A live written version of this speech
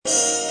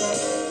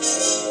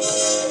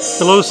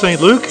Hello, St.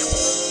 Luke.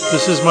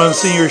 This is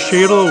Monsignor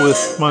Shadle with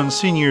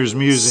Monsignor's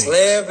Musings.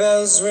 Sleigh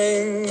bells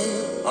ring,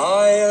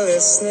 are you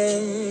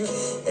listening?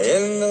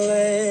 In the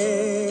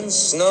lane,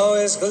 snow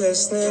is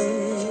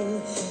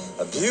glistening.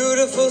 A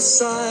beautiful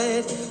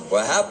sight,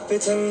 we're happy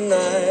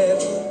tonight.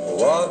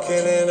 Walking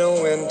in a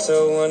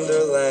winter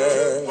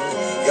wonderland.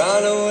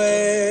 Gone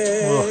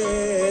away. Well,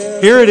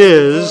 here it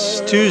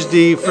is,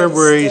 Tuesday,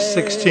 February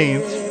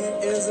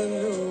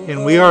 16th.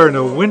 And we are in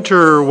a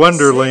winter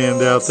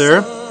wonderland out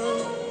there.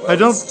 I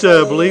don't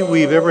believe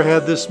we've ever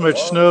had this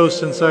much snow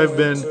since I've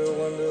been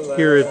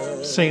here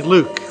at St.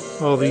 Luke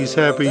all these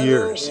happy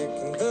years.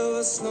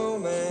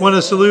 Want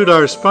to salute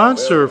our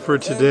sponsor for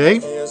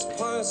today,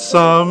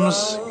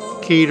 Psalms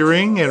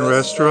Catering and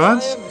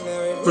Restaurants.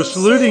 We're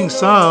saluting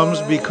Psalms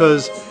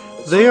because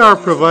they are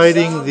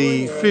providing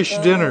the fish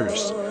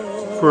dinners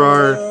for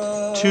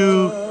our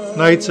 2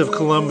 Knights of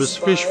Columbus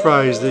fish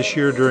fries this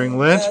year during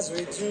Lent.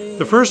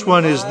 The first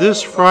one is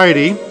this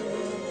Friday,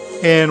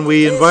 and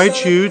we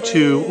invite you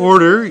to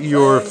order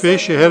your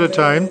fish ahead of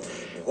time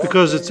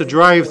because it's a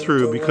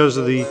drive-through. Because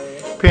of the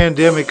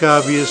pandemic,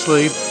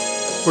 obviously,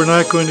 we're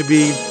not going to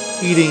be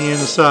eating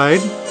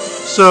inside.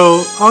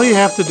 So all you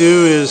have to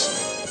do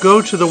is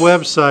go to the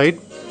website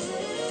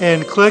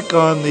and click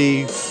on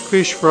the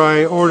fish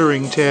fry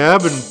ordering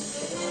tab and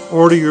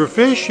order your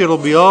fish. It'll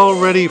be all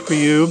ready for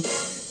you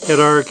at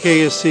our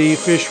KSC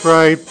fish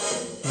fry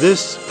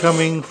this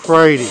coming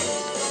Friday,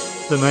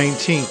 the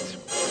 19th.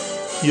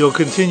 You'll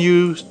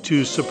continue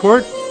to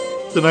support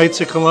the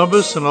Knights of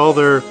Columbus and all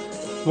their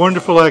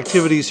wonderful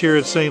activities here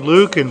at St.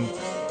 Luke, and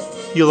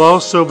you'll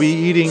also be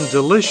eating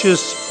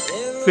delicious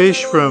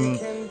fish from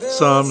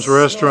Psalms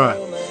Restaurant.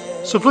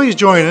 So please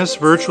join us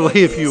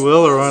virtually, if you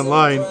will, or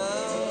online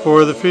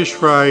for the fish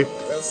fry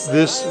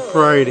this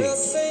Friday.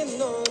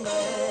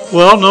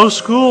 Well, no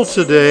school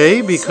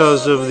today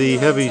because of the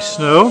heavy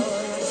snow.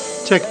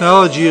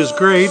 Technology is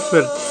great,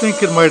 but I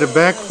think it might have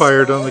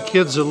backfired on the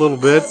kids a little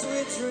bit.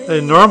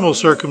 In normal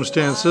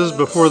circumstances,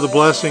 before the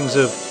blessings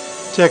of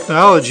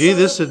technology,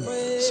 this would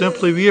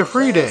simply be a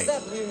free day.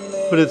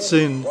 But it's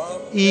an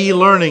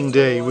e-learning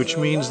day, which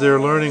means they're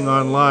learning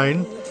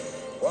online,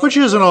 which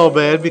isn't all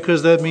bad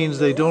because that means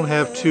they don't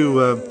have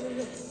to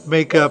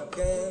make up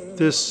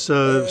this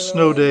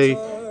snow day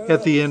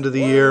at the end of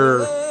the year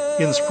or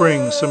in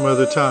spring some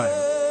other time.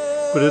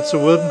 But it's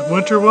a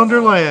winter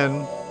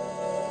wonderland.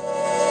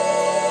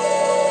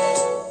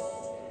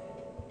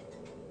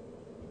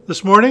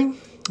 This morning,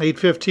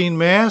 8:15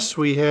 Mass,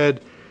 we had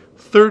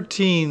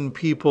 13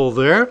 people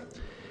there.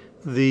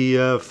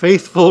 The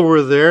faithful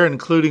were there,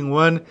 including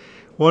one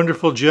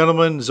wonderful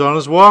gentleman who's on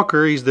his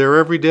walker. He's there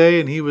every day,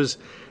 and he was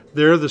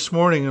there this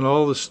morning in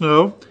all the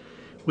snow.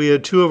 We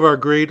had 2 of our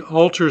great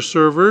altar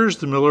servers,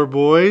 the Miller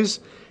boys,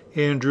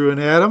 Andrew and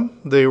Adam.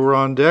 They were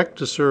on deck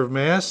to serve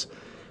Mass.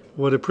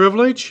 What a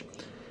privilege.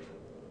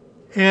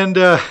 And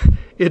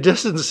it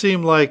doesn't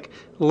seem like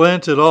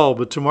Lent at all,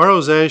 but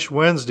tomorrow's Ash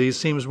Wednesday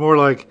seems more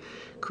like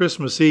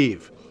Christmas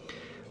Eve.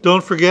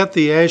 Don't forget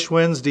the Ash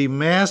Wednesday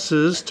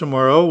Masses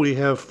tomorrow. We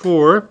have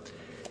 4,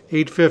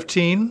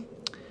 8:15,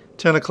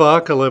 10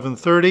 o'clock,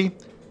 11:30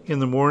 in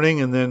the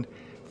morning, and then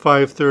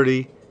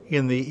 5:30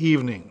 in the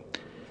evening.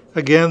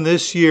 Again,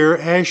 this year,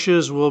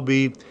 ashes will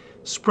be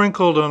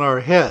sprinkled on our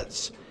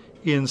heads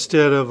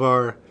instead of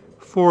our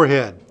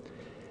forehead.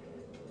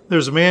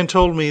 There's a man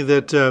told me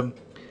that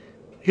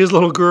his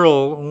little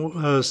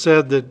girl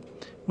said that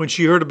when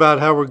she heard about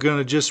how we're going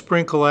to just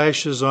sprinkle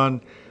ashes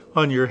on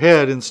your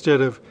head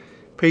instead of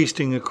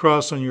pasting a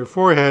cross on your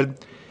forehead,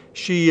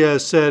 she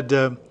said,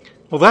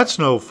 well, that's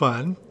no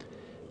fun.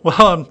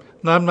 Well,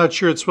 I'm not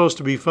sure it's supposed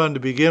to be fun to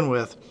begin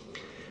with.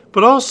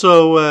 But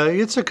also,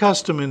 it's a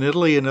custom in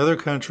Italy and other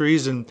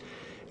countries, and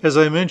as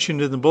I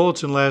mentioned in the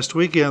bulletin last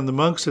weekend, the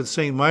monks at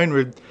St.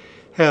 Meinrad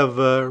have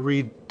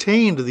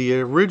retained the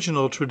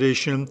original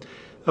tradition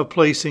of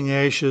placing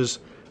ashes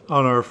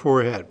on our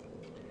forehead.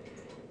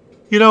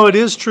 You know, it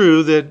is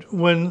true that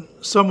when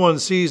someone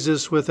sees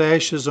us with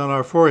ashes on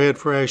our forehead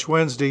for Ash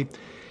Wednesday,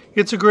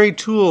 it's a great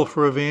tool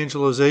for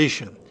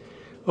evangelization.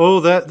 Oh,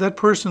 that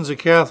person's a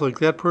Catholic,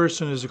 that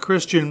person is a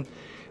Christian,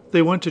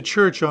 they went to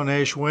church on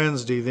Ash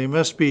Wednesday, they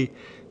must be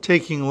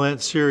taking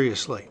Lent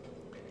seriously.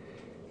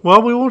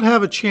 Well, we won't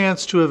have a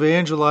chance to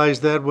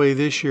evangelize that way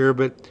this year,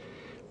 but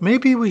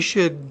maybe we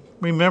should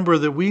remember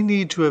that we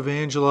need to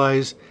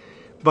evangelize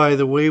by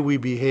the way we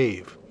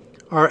behave.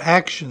 Our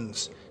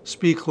actions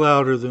speak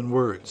louder than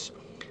words.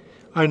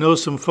 I know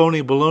some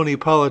phony baloney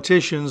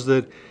politicians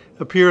that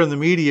appear in the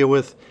media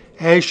with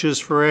ashes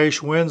for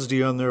Ash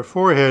Wednesday on their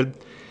forehead,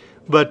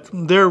 but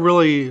they're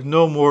really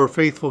no more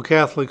faithful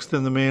Catholics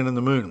than the man in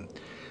the moon.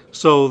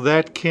 So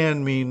that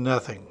can mean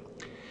nothing.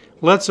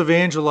 Let's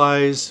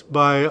evangelize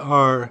by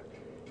our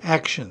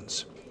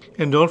actions.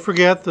 And don't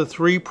forget the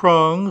 3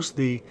 prongs,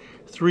 the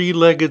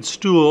 3-legged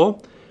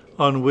stool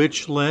on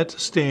which Lent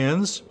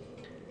stands: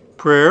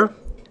 prayer,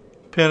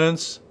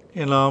 penance,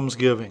 and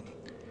almsgiving.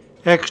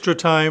 Extra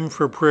time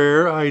for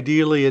prayer,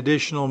 ideally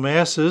additional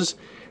masses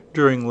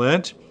during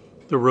Lent,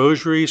 the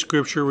Rosary,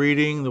 Scripture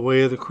reading, the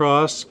Way of the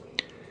Cross.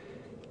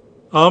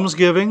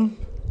 Almsgiving,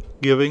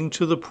 giving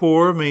to the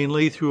poor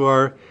mainly through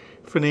our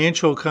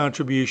financial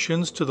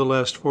contributions to the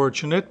less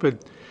fortunate,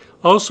 but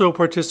also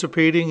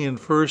participating in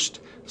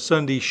First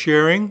Sunday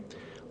sharing,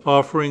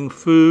 offering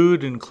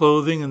food and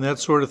clothing and that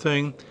sort of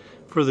thing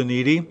for the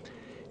needy.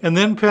 And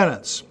then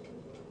penance.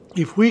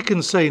 If we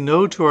can say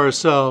no to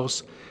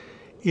ourselves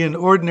in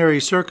ordinary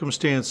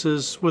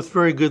circumstances with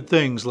very good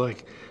things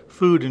like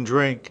food and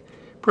drink,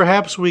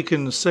 perhaps we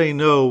can say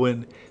no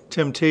when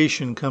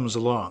temptation comes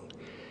along.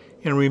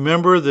 And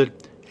remember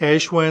that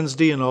Ash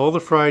Wednesday and all the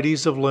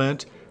Fridays of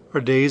Lent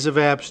are days of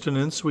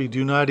abstinence. We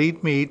do not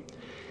eat meat.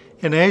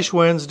 And Ash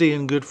Wednesday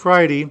and Good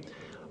Friday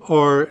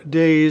are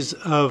days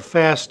of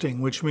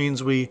fasting, which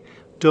means we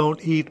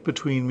don't eat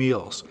between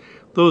meals.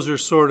 Those are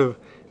sort of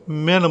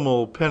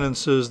minimal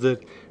penances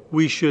that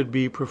we should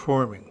be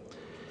performing.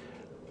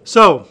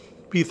 So,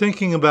 be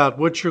thinking about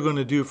what you're going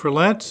to do for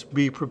Lent.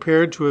 Be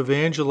prepared to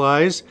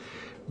evangelize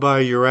by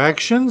your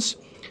actions.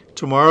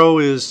 Tomorrow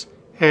is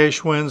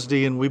Ash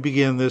Wednesday, and we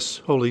begin this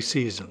holy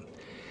season.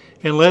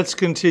 And let's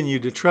continue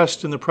to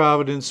trust in the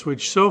providence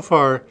which so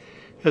far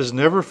has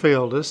never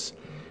failed us.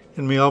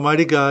 And may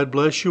Almighty God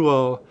bless you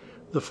all,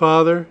 the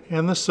Father,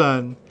 and the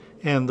Son,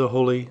 and the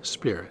Holy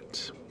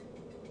Spirit.